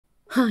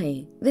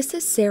Hi, this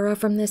is Sarah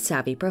from The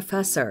Savvy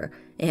Professor,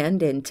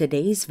 and in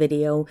today's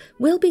video,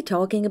 we'll be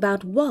talking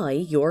about why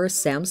your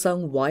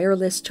Samsung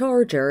wireless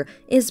charger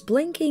is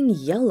blinking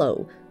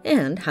yellow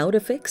and how to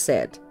fix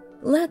it.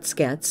 Let's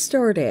get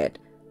started.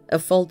 A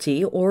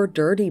faulty or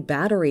dirty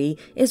battery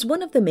is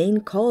one of the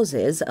main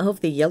causes of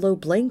the yellow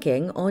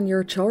blinking on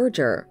your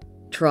charger.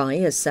 Try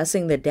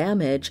assessing the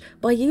damage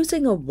by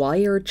using a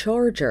wired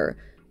charger.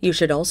 You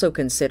should also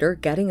consider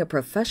getting a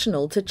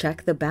professional to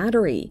check the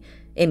battery.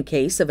 In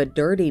case of a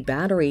dirty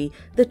battery,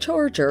 the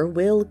charger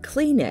will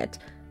clean it.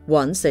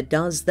 Once it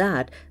does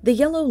that, the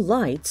yellow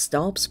light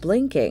stops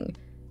blinking.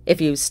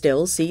 If you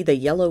still see the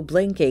yellow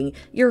blinking,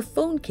 your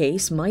phone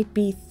case might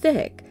be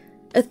thick.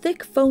 A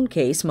thick phone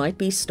case might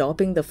be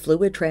stopping the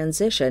fluid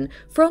transition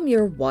from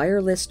your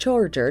wireless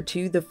charger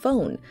to the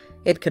phone.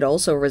 It could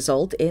also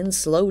result in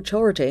slow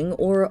charging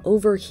or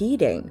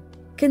overheating.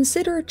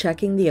 Consider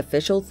checking the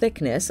official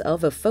thickness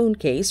of a phone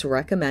case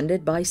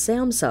recommended by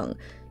Samsung.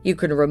 You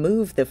can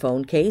remove the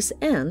phone case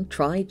and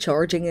try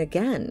charging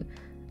again.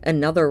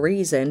 Another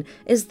reason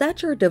is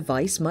that your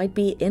device might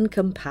be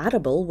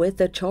incompatible with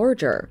the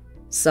charger.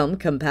 Some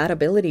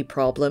compatibility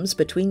problems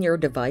between your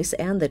device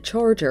and the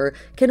charger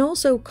can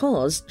also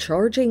cause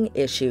charging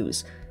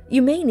issues.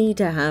 You may need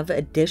to have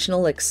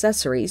additional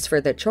accessories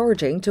for the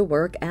charging to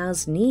work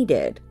as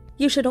needed.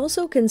 You should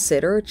also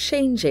consider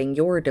changing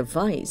your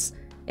device.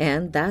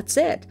 And that's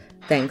it.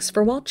 Thanks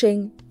for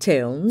watching.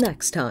 Till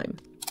next time.